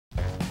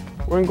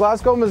We're in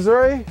Glasgow,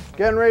 Missouri,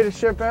 getting ready to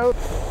ship out.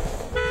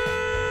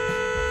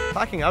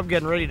 Packing up,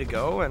 getting ready to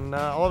go, and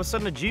all of a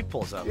sudden a Jeep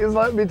pulls up. He's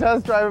letting me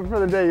test drive it for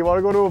the day. You want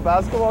to go to a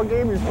basketball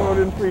game? He's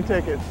throwing in free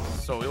tickets.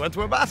 So we went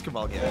to a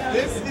basketball game.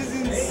 This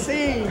is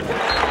insane.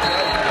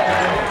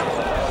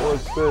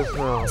 What's this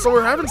now? So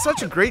we're having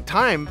such a great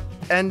time,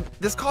 and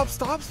this cop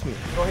stops me.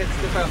 Go ahead,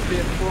 step out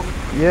speed for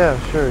me. Yeah,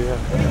 sure, yeah.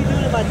 What are you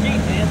doing in my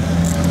Jeep,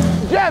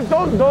 man? Jeff,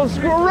 don't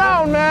screw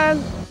around,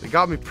 man. They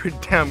got me pretty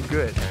damn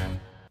good.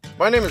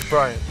 My name is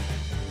Brian,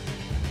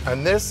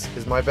 and this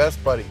is my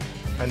best buddy,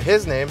 and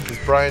his name is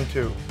Brian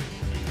too.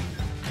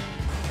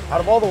 Out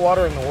of all the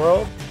water in the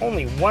world,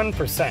 only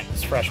 1%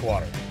 is fresh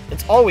water.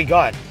 It's all we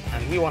got,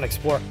 and we want to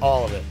explore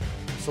all of it.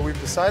 So we've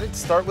decided to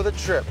start with a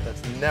trip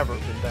that's never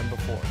been done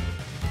before.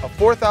 A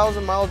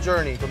 4,000-mile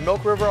journey from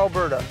Milk River,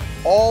 Alberta,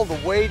 all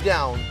the way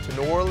down to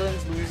New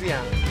Orleans,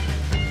 Louisiana.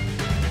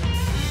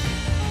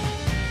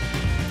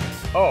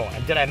 Oh,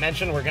 and did I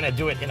mention we're gonna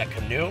do it in a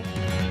canoe?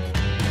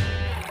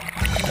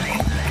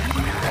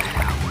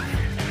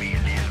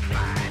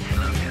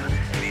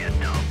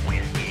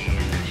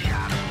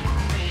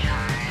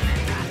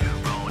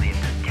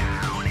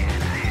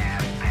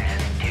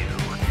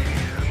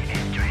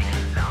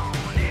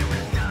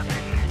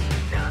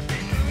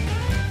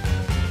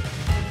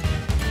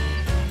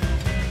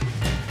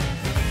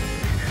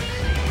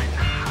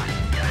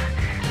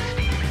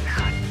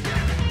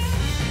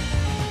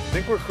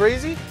 Think we're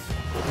crazy?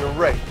 You're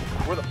right.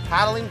 We're the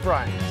paddling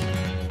Bryans.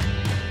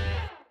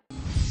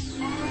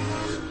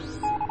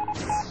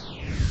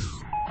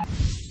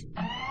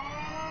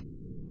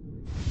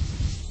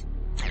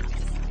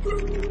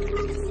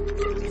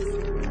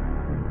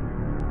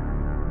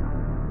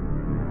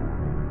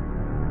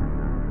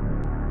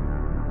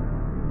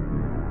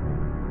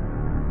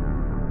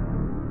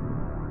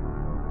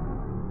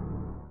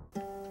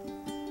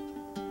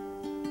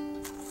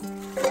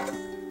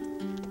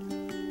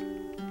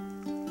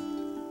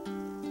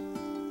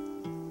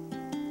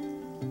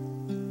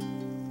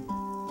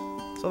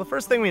 So the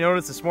first thing we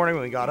noticed this morning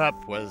when we got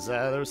up was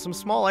there was some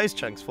small ice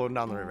chunks floating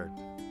down the river.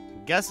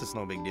 Guess it's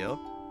no big deal.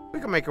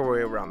 We can make our way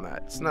around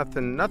that. It's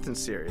nothing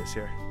serious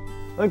here.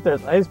 Look,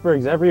 there's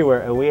icebergs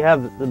everywhere, and we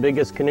have the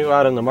biggest canoe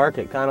out in the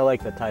market, kind of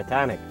like the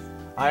Titanic.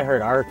 I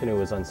heard our canoe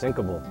was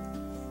unsinkable.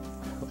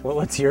 Well,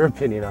 what's your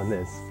opinion on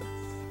this?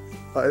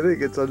 I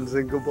think it's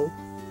unsinkable.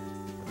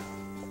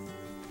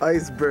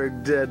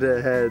 Iceberg dead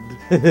ahead,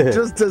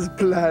 just as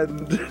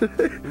planned.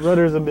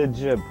 Rudder's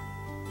amidship.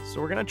 So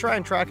we're gonna try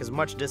and track as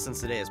much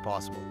distance today as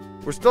possible.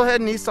 We're still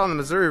heading east on the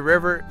Missouri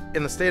River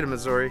in the state of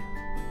Missouri.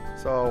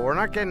 So we're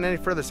not getting any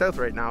further south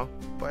right now,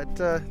 but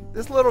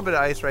this little bit of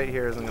ice right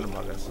here isn't gonna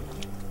bug us.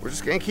 We're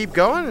just gonna keep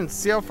going and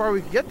see how far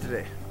we can get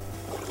today.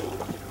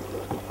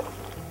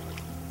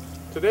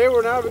 Today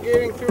we're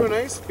navigating through an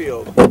ice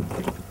field.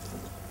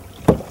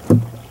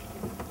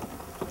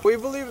 We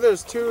believe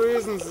there's two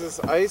reasons this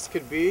ice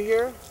could be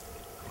here.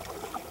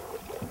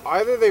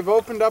 Either they've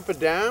opened up a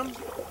dam,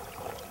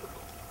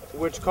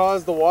 which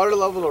caused the water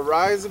level to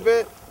rise a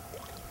bit,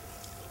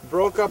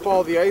 broke up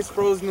all the ice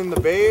frozen in the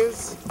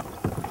bays,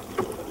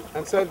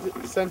 and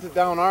sent it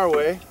down our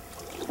way.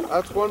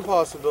 That's one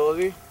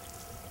possibility.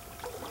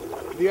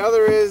 The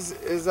other is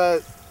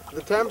that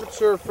the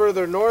temperature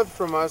further north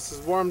from us has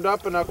warmed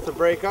up enough to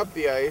break up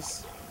the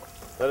ice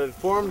that had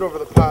formed over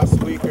the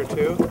past week or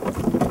two,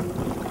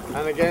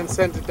 and again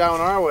sent it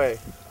down our way.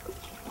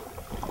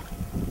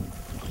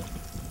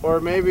 Or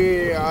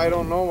maybe, I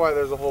don't know why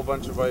there's a whole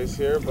bunch of ice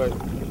here, but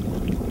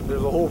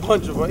there's a whole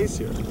bunch of ice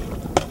here.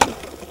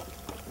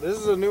 This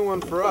is a new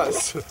one for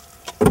us. Some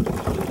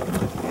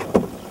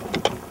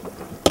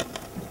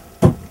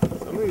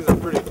of these are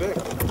pretty thick.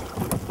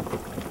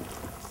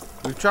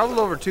 We've traveled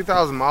over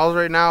 2,000 miles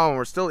right now, and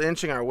we're still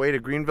inching our way to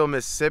Greenville,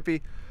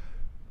 Mississippi.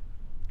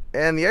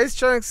 And the ice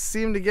chunks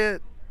seem to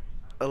get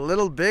a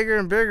little bigger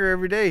and bigger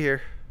every day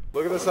here.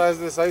 Look at the size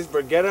of this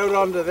iceberg. Get out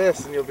onto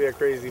this and you'll be a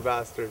crazy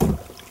bastard.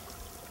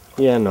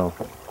 Yeah, no.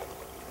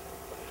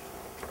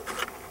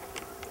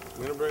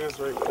 I'm gonna bring us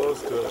right close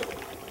to it.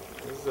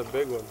 This is a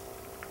big one.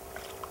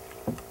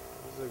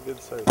 This is a good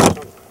sized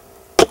chunk.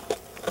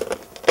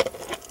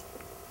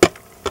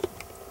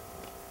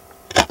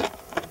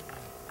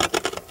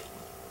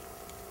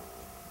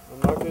 I'm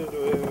not gonna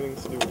do anything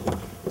stupid.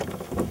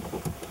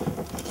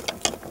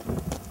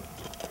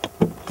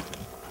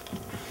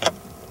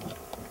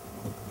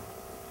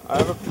 I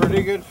have a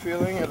pretty good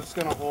feeling that it's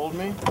gonna hold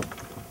me.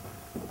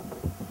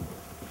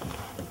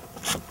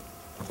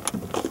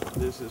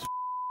 This is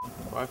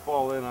if I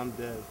fall in, I'm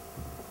dead.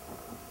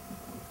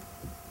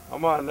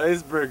 I'm on an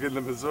iceberg in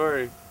the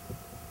Missouri,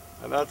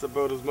 and that's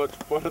about as much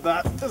fun of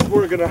that as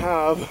we're gonna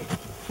have.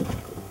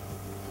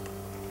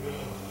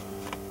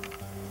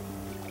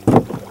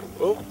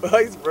 Oh,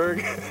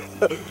 iceberg.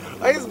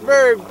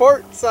 Iceberg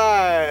port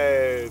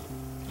side.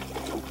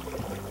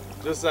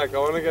 Just a sec, I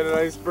want to get an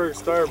iceberg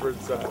starboard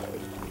side.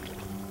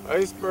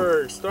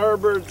 Iceberg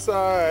starboard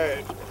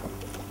side.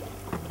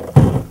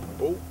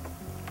 Oh,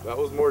 that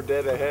was more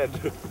dead ahead.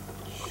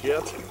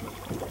 Shit.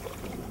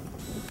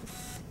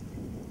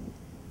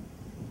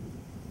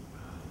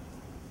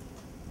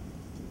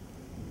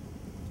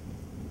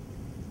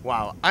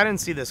 Wow, I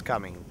didn't see this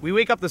coming. We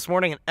wake up this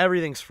morning and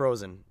everything's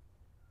frozen.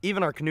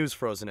 Even our canoe's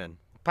frozen in.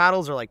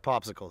 Paddles are like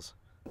popsicles.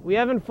 We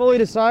haven't fully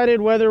decided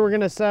whether we're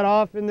going to set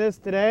off in this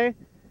today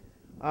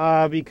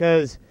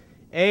because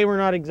A, we're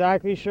not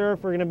exactly sure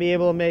if we're going to be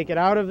able to make it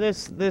out of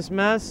this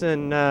mess,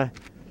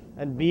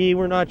 and B,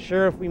 we're not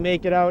sure if we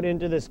make it out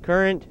into this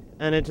current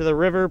and into the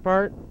river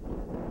part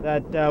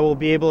that we'll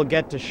be able to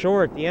get to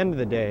shore at the end of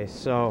the day.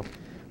 So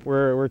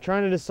we're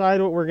trying to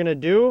decide what we're going to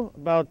do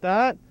about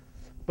that.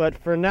 But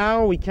for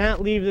now, we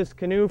can't leave this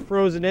canoe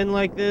frozen in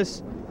like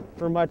this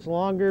for much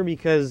longer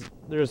because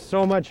there's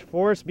so much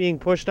force being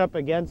pushed up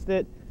against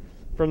it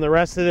from the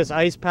rest of this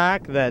ice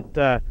pack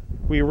that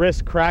we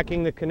risk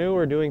cracking the canoe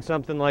or doing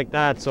something like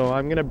that. So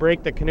I'm gonna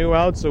break the canoe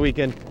out so we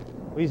can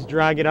at least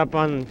drag it up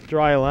on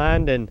dry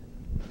land and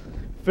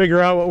figure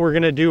out what we're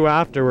gonna do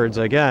afterwards,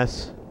 I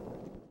guess.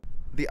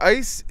 The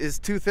ice is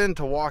too thin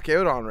to walk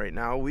out on right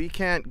now. We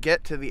can't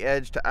get to the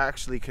edge to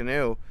actually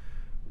canoe.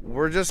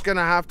 We're just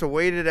gonna have to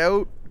wait it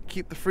out,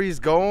 keep the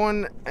freeze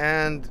going,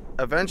 and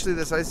eventually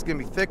this ice is gonna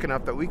be thick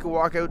enough that we can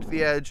walk out to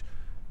the edge,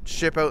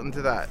 ship out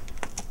into that.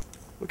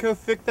 Look how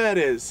thick that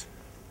is.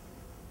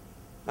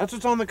 That's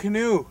what's on the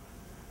canoe.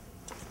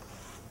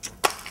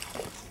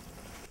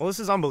 Well, this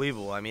is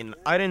unbelievable. I mean,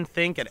 I didn't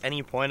think at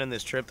any point in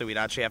this trip that we'd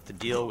actually have to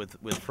deal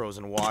with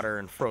frozen water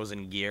and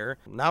frozen gear.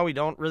 Now we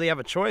don't really have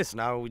a choice.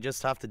 Now we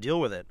just have to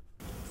deal with it.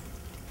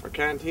 Our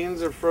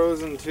canteens are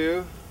frozen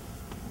too.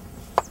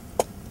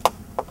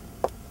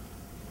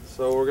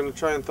 So we're gonna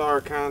try and thaw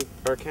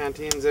our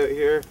canteens out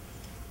here,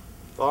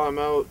 thaw them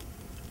out,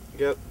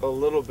 get a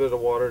little bit of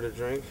water to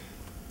drink.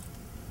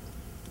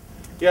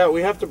 Yeah,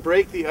 we have to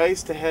break the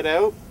ice to head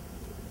out.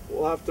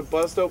 We'll have to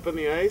bust open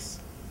the ice.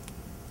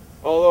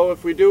 Although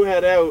if we do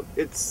head out,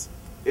 it's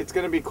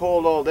gonna be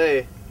cold all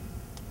day.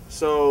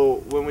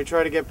 So when we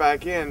try to get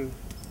back in,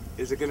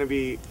 is it gonna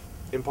be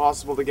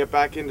impossible to get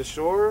back into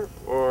shore,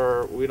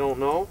 or we don't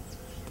know?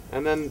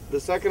 And then the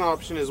second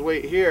option is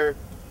wait here.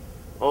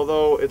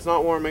 Although it's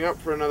not warming up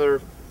for another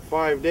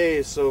 5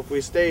 days, so if we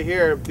stay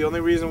here, the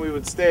only reason we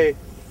would stay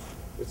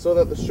is so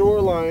that the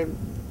shoreline,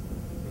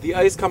 the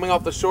ice coming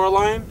off the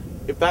shoreline,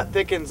 if that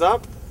thickens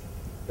up,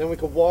 then we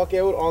could walk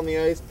out on the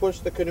ice, push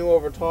the canoe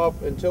over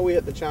top until we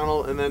hit the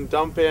channel, and then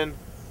dump in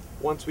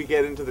once we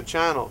get into the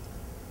channel.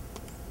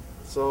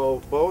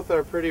 So both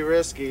are pretty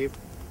risky,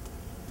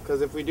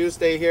 because if we do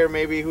stay here,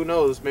 maybe, who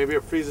knows, maybe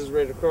it freezes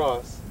right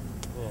across.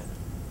 Yeah.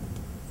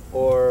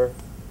 Or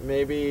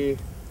maybe,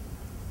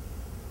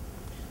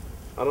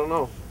 I don't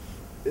know.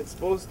 It's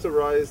supposed to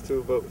rise to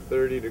about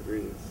 30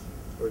 degrees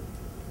or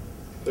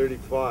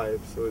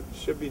 35, so it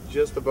should be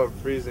just above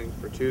freezing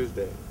for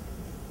Tuesday.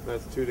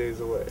 That's 2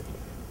 days away.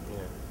 Yeah.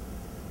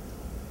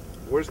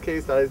 Worst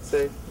case, I'd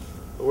say,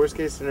 the worst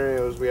case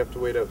scenario is we have to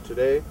wait out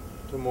today,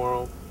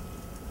 tomorrow,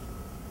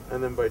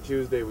 and then by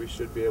Tuesday we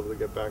should be able to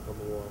get back on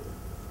the water.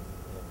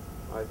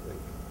 Yeah. I think.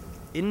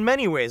 In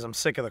many ways, I'm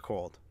sick of the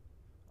cold.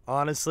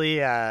 Honestly,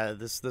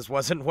 this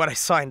wasn't what I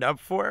signed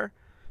up for.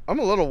 I'm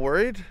a little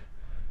worried.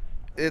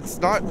 It's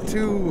not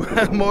too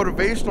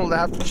motivational to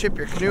have to chip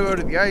your canoe out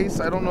of the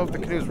ice. I don't know if the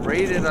canoe's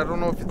rated. I don't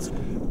know if it's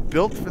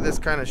built for this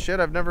kind of shit.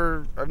 I've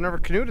never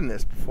canoed in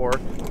this before.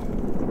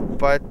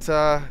 But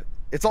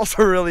it's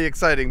also really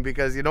exciting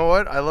because, you know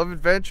what? I love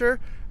adventure,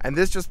 and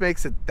this just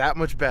makes it that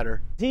much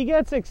better. He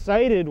gets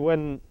excited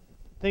when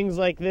things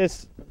like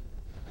this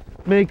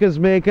make us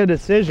make a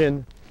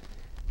decision.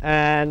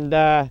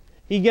 And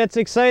he gets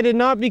excited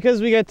not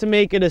because we get to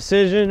make a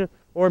decision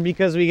or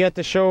because we get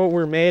to show what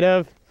we're made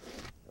of,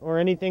 or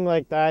anything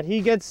like that.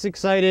 He gets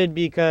excited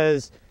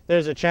because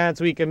there's a chance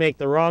we can make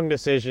the wrong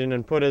decision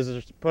and put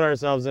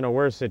ourselves in a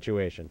worse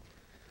situation.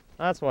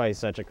 That's why he's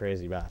such a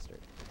crazy bastard.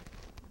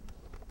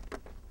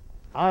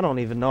 I don't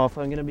even know if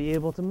I'm gonna be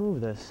able to move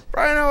this.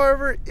 Brian,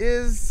 however,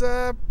 is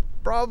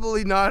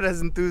probably not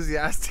as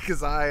enthusiastic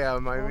as I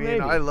am. I mean,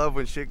 maybe. I love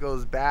when shit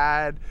goes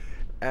bad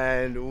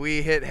and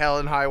we hit hell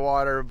and high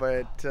water,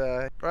 but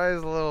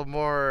Brian's a little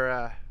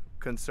more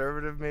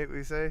conservative, maybe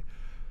we say.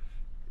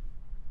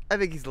 I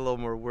think he's a little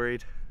more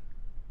worried.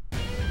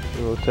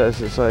 We'll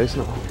test this ice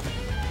now.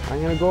 I'm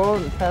gonna go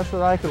out and test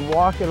that I can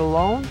walk it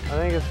alone. I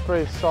think it's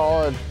pretty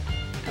solid.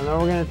 And then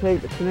we're gonna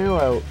take the canoe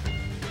out.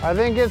 I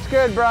think it's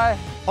good, Bri.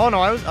 Oh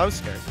no, I was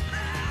scared.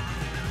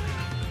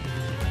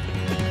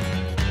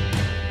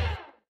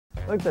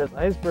 Look, there's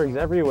icebergs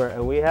everywhere,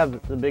 and we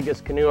have the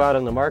biggest canoe out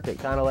on the market,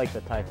 kind of like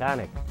the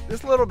Titanic.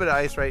 This little bit of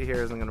ice right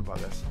here isn't gonna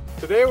bug us.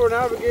 Today we're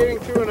navigating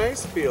through an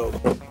ice field.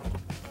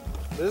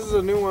 This is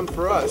a new one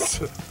for us.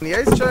 The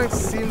ice chunks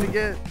seem to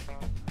get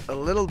a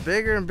little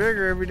bigger and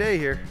bigger every day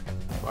here.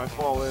 If I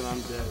fall in,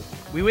 I'm dead.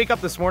 We wake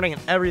up this morning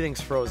and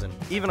everything's frozen.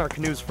 Even our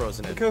canoe's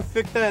frozen in. Look how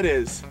thick that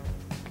is.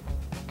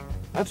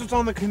 That's what's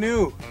on the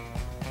canoe.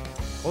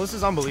 Well, this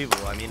is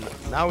unbelievable. I mean,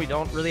 now we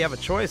don't really have a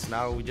choice.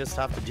 Now we just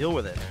have to deal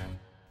with it.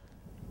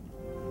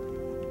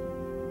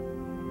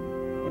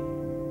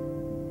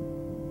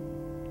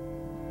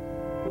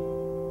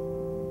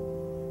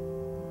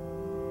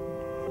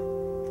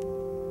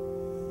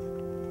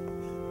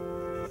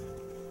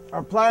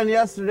 Our plan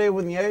yesterday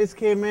when the ice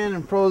came in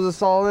and froze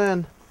us all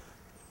in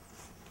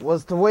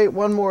was to wait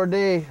one more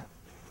day,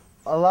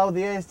 allow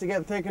the ice to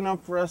get thick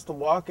enough for us to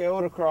walk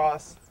out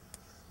across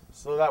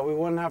so that we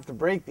wouldn't have to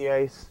break the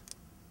ice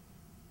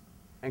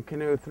and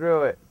canoe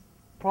through it.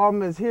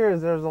 Problem is here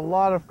is there's a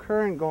lot of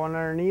current going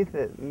underneath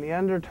it, and the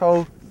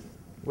undertow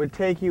would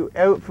take you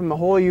out from the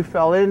hole you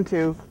fell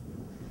into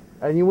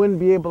and you wouldn't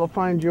be able to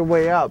find your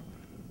way up.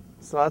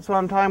 So that's why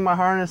I'm tying my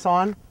harness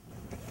on.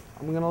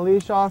 I'm gonna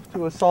leash off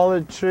to a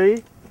solid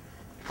tree.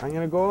 I'm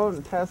gonna go out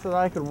and test that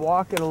I could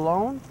walk it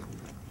alone.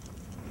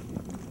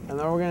 And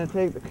then we're gonna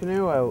take the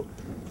canoe out.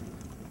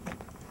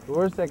 The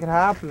worst that could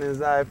happen is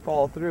that I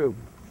fall through.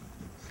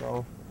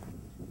 So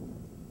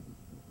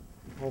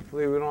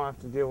hopefully we don't have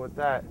to deal with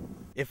that.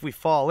 If we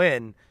fall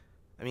in,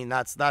 I mean,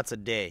 that's a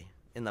day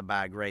in the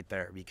bag right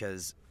there,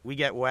 because we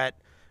get wet.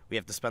 We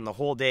have to spend the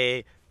whole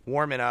day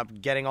warming up,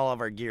 getting all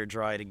of our gear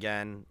dried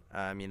again.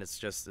 I mean, it's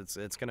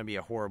going to be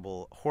a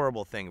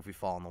horrible thing if we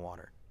fall in the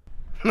water.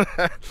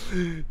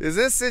 Is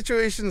this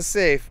situation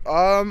safe?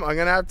 I'm going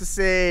to have to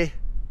say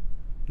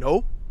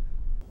no.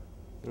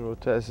 We'll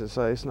test this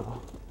ice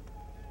now.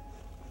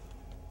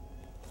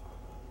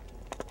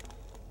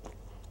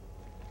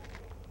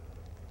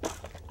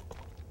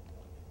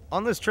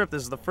 On this trip,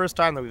 this is the first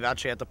time that we've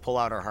actually had to pull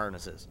out our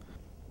harnesses.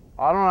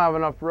 I don't have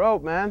enough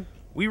rope, man.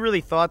 We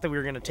really thought that we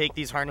were going to take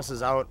these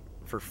harnesses out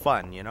for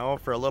fun, you know,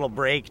 for a little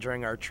break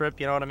during our trip,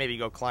 you know, to maybe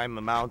go climb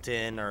a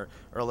mountain or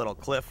a little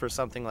cliff or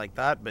something like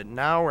that. But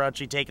now we're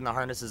actually taking the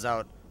harnesses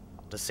out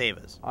to save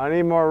us. I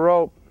need more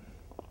rope.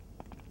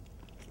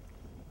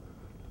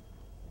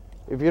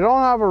 If you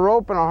don't have a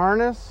rope and a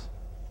harness,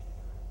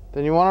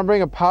 then you want to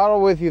bring a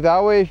paddle with you.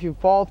 That way, if you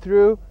fall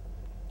through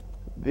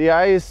the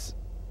ice,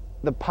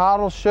 the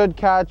paddle should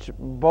catch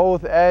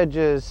both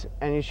edges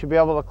and you should be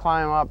able to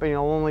climb up, and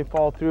you'll only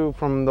fall through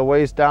from the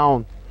waist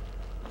down.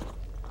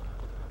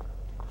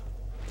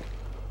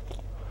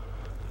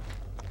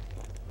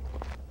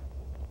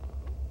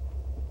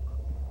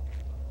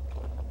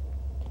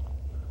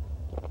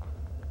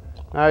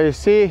 Now you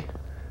see,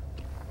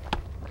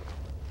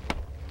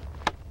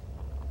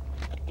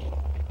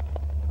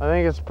 I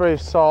think it's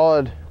pretty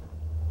solid.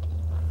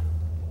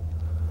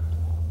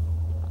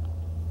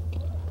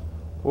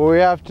 What we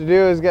have to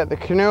do is get the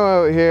canoe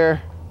out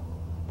here.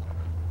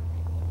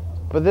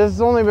 But this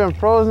has only been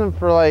frozen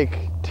for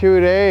like 2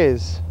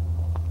 days.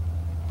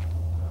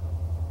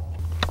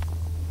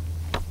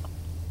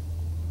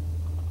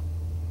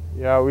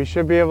 Yeah, we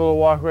should be able to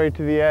walk right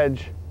to the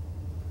edge.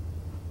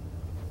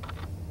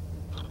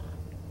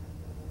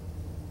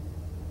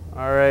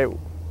 All right.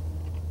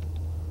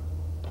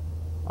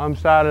 I'm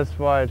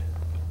satisfied.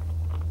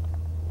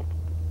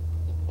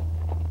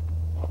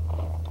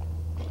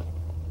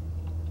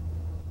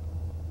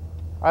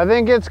 I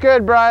think it's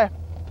good, Bry.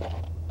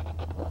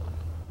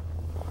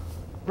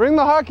 Bring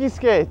the hockey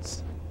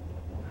skates.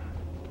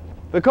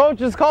 The coach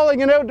is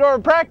calling an outdoor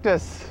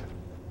practice.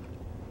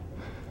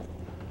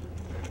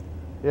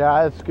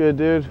 Yeah, that's good,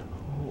 dude.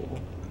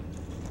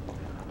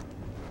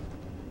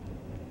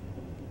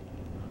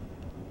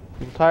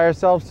 We'll tie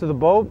ourselves to the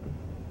boat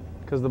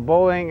because the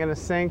boat ain't gonna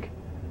sink.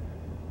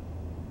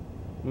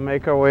 We'll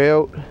make our way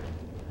out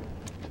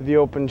to the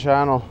open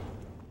channel.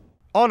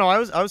 Oh no, I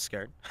was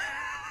scared.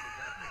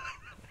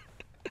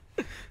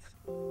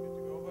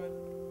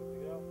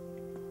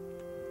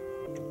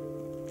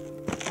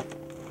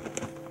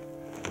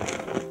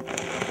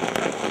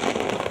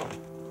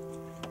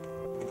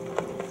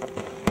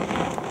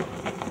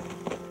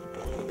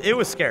 It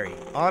was scary,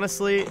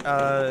 honestly.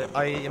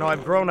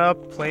 I've grown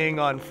up playing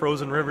on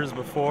frozen rivers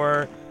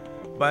before,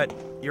 but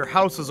your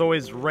house was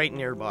always right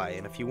nearby,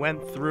 and if you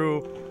went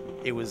through,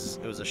 it was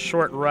a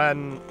short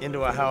run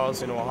into a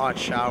house, into a hot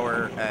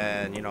shower,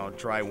 and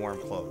dry, warm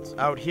clothes.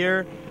 Out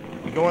here,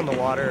 you go in the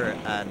water,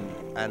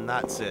 and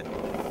that's it.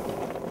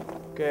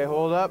 Okay,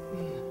 hold up.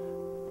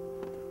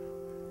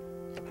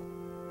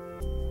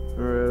 All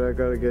right, I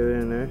gotta get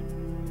in there.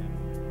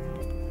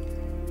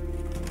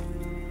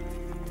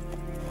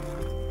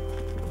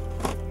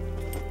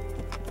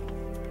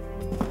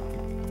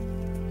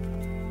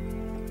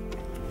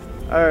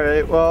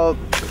 Alright, well,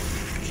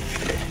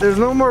 there's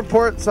no more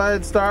port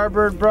side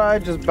starboard, Bry,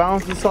 just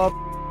bounce us off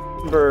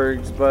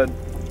bergs, but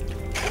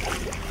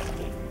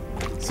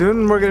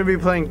soon we're gonna be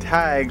playing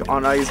tag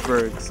on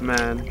icebergs,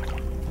 man.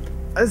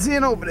 I see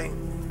an opening.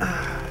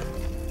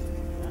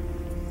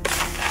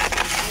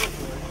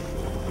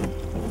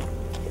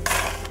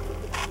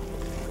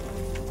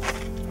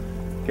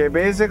 Okay,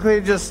 basically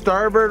just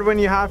starboard when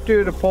you have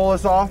to pull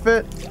us off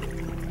it.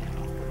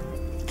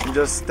 And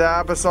just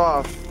stab us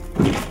off.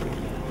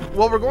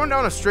 Well, we're going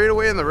down a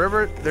straightaway in the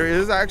river. There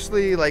is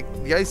actually, like,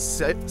 the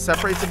ice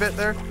separates a bit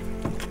there.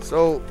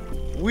 So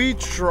we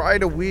try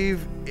to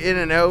weave in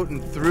and out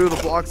and through the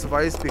blocks of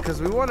ice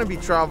because we want to be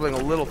traveling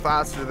a little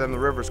faster than the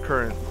river's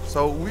current.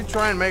 So we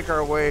try and make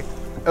our way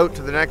out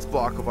to the next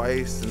block of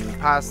ice and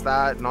past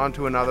that and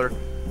onto another.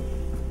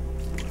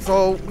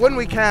 So when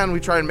we can, we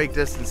try and make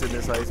distance in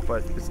this ice,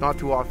 but it's not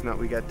too often that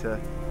we get to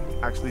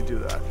actually do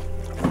that.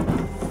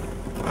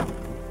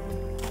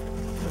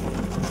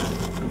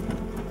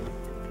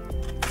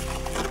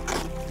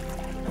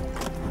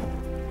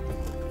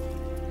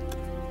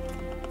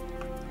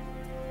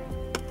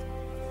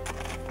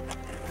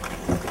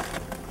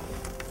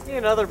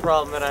 another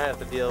problem that I have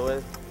to deal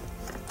with.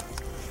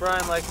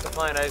 Brian likes to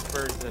find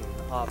icebergs in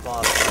hot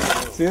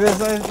bottoms. See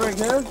this iceberg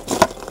here?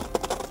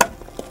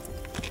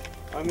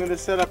 I'm gonna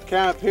set up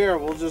camp here.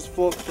 We'll just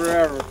float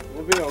forever.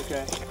 We'll be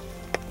okay.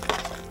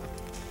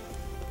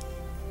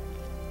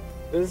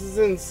 This is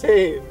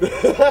insane.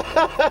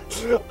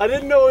 I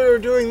didn't know we were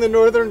doing the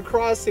northern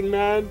crossing,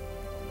 man.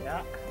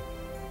 Yeah.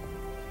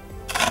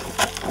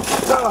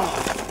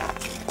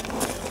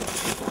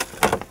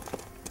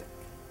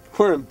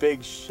 We're in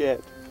big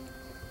shit.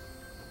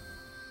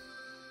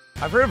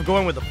 I've heard of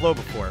going with the flow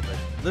before, but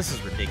this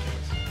is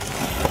ridiculous.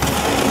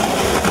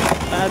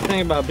 Bad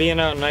thing about being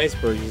out in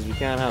icebergs is we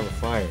can't have a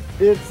fire.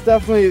 It's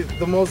definitely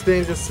the most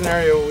dangerous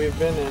scenario we've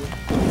been in.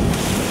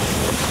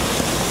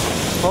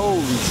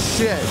 Holy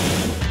shit.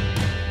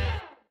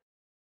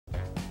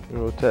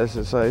 We'll test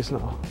this ice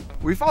now.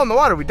 We fall in the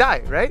water, we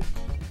die, right?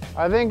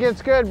 I think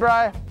it's good,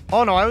 Bry.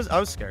 Oh no, I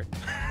was scared.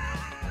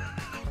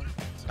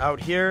 Out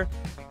here,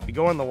 we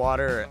go in the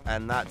water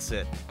and that's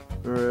it.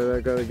 Alright,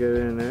 I gotta get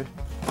in there.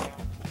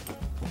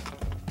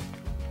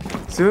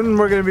 Soon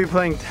we're gonna be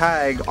playing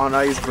tag on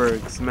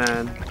icebergs,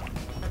 man.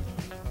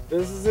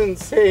 This is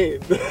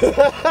insane.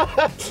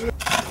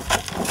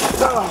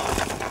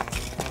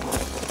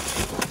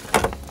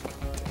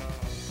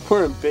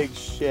 We're in big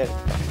shit.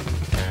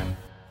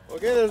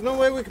 Okay, there's no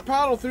way we can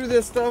paddle through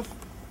this stuff.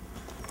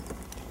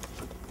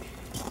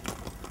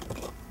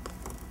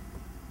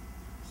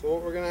 So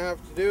what we're gonna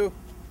have to do,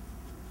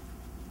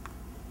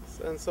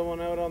 send someone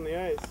out on the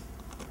ice.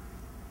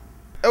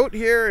 Out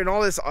here in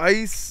all this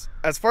ice,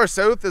 as far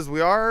south as we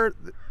are,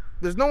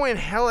 there's no way in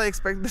hell I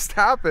expect this to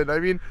happen. I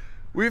mean,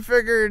 we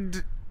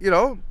figured, you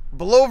know,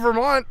 below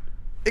Vermont,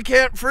 it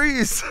can't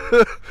freeze.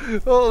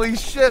 Holy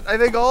shit, I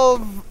think all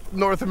of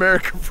North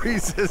America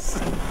freezes.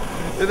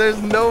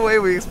 There's no way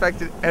we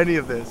expected any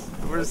of this.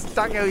 We're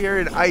stuck out here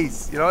in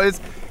ice, you know.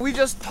 We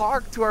just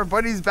talked to our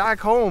buddies back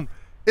home.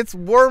 It's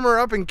warmer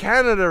up in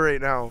Canada right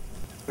now.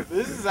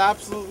 This is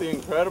absolutely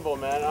incredible,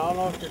 man. I don't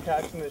know if you're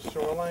catching this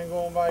shoreline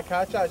going by.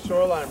 Catch that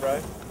shoreline,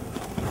 bro.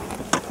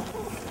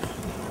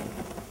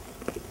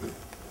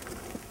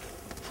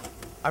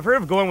 I've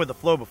heard of going with the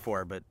flow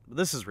before, but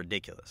this is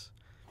ridiculous.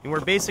 I mean, we're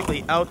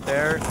basically out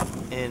there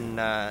in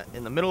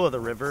the middle of the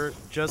river,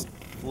 just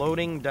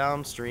floating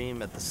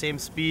downstream at the same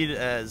speed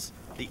as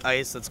the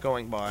ice that's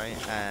going by,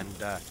 and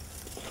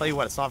tell you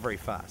what, it's not very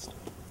fast.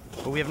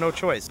 But we have no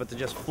choice but to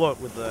just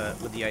float with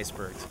the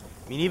icebergs.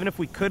 I mean, even if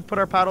we could put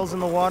our paddles in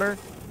the water,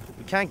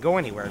 we can't go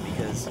anywhere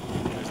because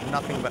there's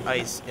nothing but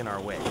ice in our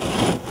way.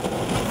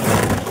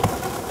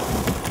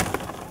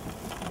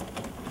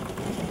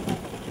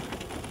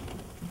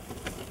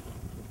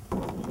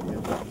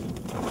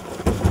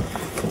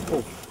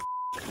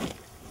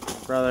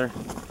 Brother.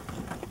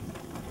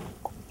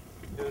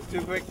 It was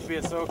too quick to be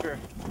a soaker.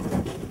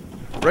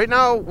 Right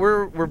now,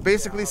 we're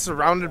basically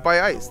surrounded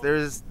by ice.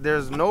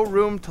 There's no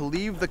room to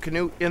leave the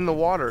canoe in the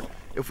water.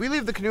 If we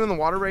leave the canoe in the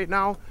water right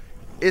now,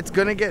 it's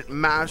gonna get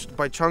mashed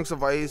by chunks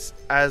of ice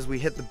as we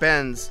hit the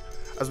bends.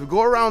 As we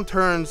go around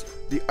turns,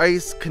 the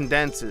ice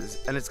condenses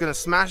and it's gonna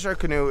smash our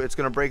canoe, it's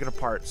gonna break it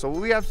apart. So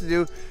what we have to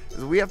do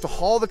is we have to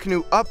haul the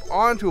canoe up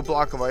onto a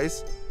block of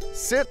ice,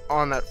 sit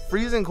on that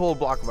freezing cold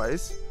block of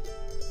ice,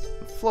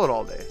 and float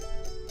all day.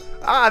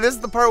 Ah, this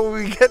is the part where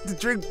we get to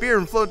drink beer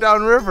and float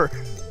downriver.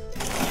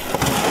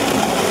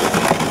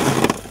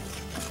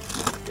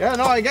 Yeah,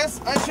 no, I guess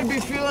I should be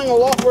feeling a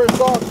lot worse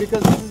off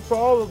because this is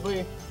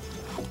probably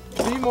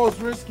the most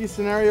risky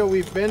scenario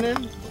we've been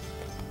in.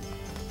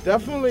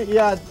 Definitely,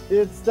 yeah,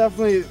 it's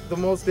definitely the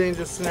most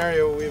dangerous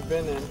scenario we've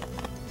been in.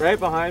 Right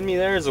behind me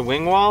there is a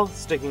wing wall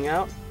sticking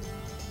out.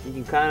 You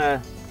can kind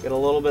of get a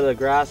little bit of a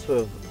grasp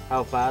of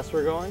how fast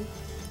we're going.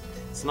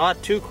 It's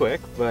not too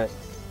quick, but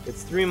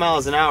it's 3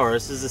 miles an hour.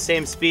 This is the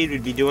same speed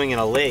we'd be doing in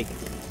a lake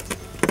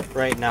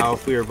right now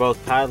if we were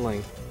both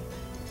paddling.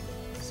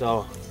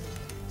 So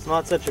it's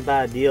not such a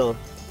bad deal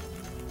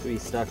to be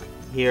stuck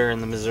here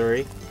in the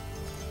Missouri.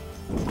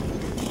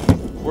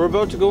 We're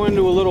about to go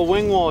into a little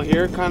wing wall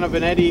here, kind of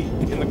an eddy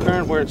in the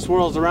current where it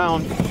swirls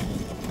around.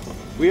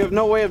 We have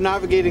no way of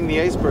navigating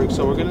the iceberg,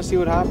 so we're gonna see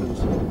what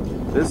happens.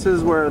 This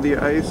is where the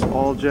ice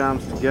all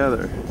jams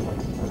together.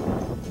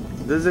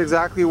 This is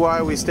exactly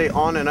why we stay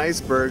on an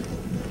iceberg,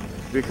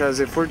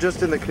 because if we're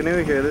just in the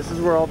canoe here, this is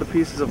where all the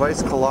pieces of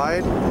ice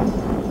collide,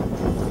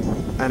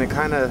 and it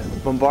kind of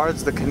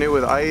bombards the canoe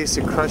with ice,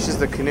 it crushes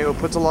the canoe, it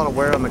puts a lot of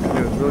wear on the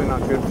canoe. It's really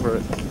not good for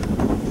it.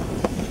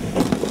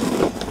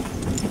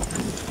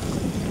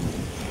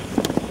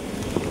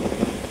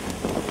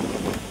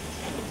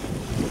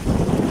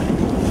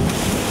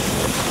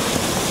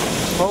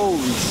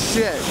 Holy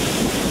shit.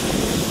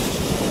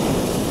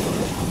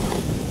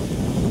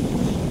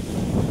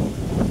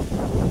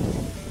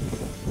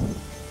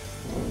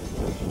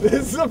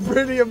 This is a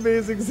pretty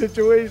amazing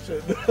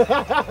situation.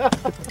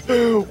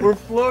 We're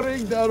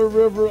floating down a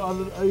river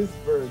on an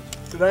iceberg.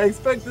 Did I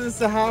expect this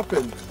to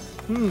happen?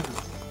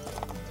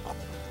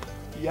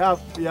 Yeah,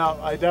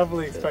 I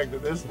definitely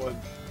expected this one.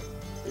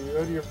 Are you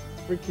out of your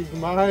freaking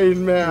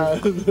mind, man?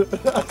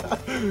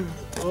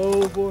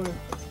 Oh boy.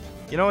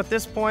 You know, at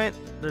this point,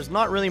 there's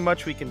not really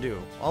much we can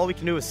do. All we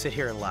can do is sit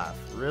here and laugh.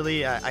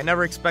 Really, I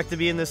never expect to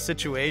be in this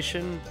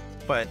situation,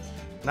 but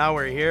now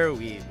we're here,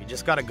 we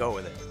just gotta go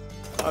with it.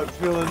 I'm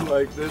feeling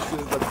like this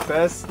is the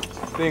best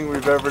thing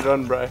we've ever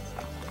done, Bry.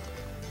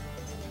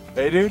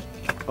 Hey, dude?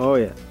 Oh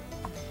yeah.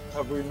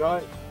 Have we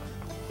not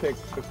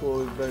picked the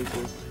cool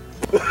adventure?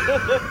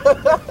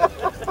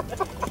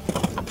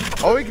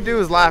 All we can do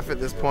is laugh at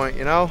this point,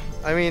 you know?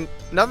 I mean,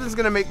 nothing's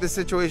gonna make this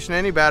situation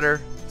any better,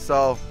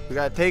 so we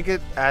gotta take it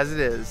as it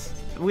is.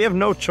 We have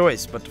no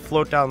choice but to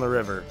float down the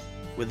river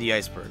with the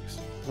icebergs.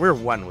 We're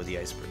one with the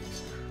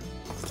icebergs.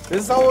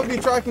 This is how we'll be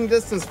tracking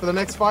distance for the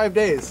next 5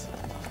 days.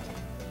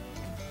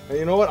 And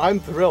you know what? I'm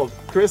thrilled.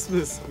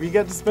 Christmas. We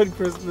get to spend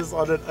Christmas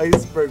on an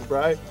iceberg,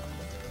 Bry.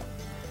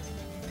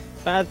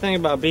 Bad thing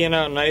about being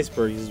out in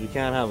icebergs is we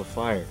can't have a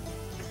fire.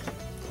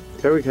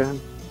 Yeah, we can.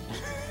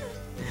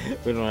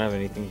 We don't have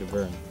anything to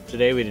burn.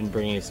 Today we didn't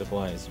bring any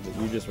supplies, but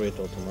you just wait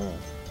till tomorrow.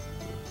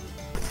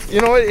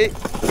 You know what?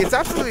 It's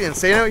absolutely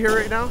insane out here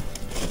right now,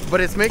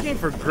 but it's making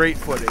for great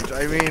footage.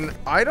 I mean,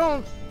 I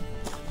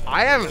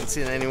haven't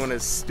seen anyone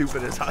as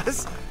stupid as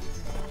us.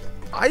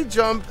 I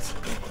jumped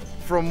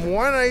from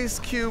one ice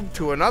cube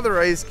to another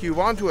ice cube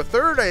onto a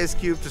third ice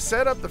cube to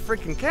set up the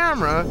freaking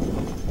camera,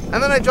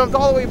 and then I jumped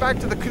all the way back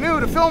to the canoe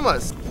to film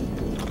us.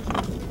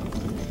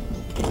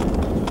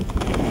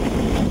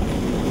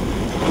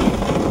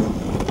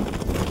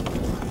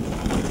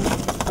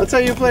 That's how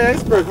you play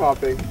iceberg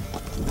hopping.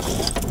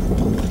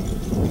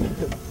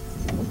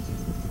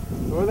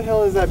 Where the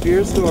hell is that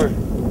beer store? I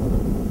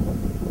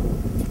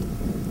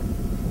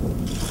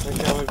think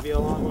that would be a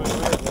long way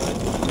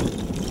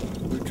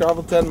away. We've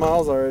traveled 10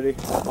 miles already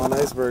on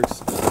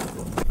icebergs.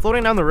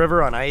 Floating down the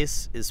river on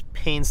ice is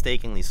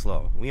painstakingly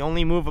slow. We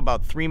only move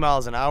about 3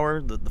 miles an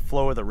hour, the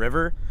flow of the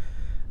river,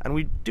 and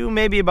we do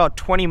maybe about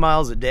 20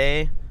 miles a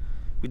day.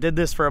 We did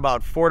this for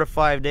about 4 to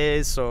 5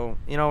 days, so,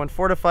 you know, in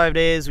 4 to 5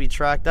 days, we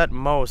tracked at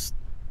most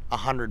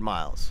 100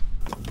 miles.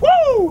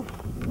 Woo!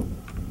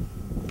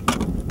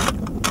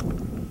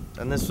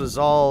 And this was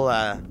all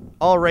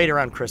right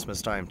around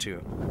Christmas time,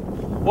 too.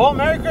 Well,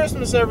 Merry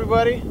Christmas,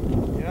 everybody.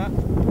 Yeah.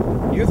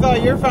 You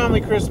thought your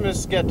family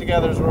Christmas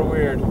get-togethers were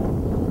weird.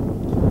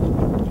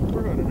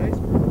 We're on an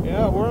iceberg.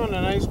 Yeah, we're on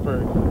an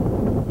iceberg.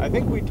 I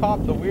think we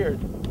topped the weird.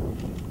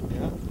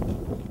 Yeah.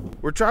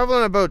 We're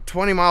traveling about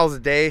 20 miles a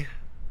day,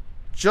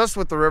 just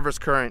with the river's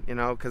current, you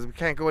know, because we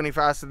can't go any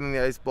faster than the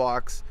ice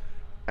blocks.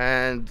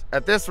 And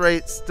at this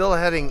rate, still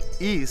heading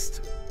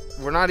east.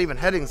 We're not even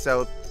heading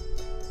south.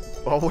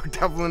 Well, we're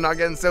definitely not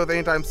getting south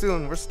anytime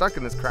soon. We're stuck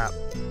in this crap.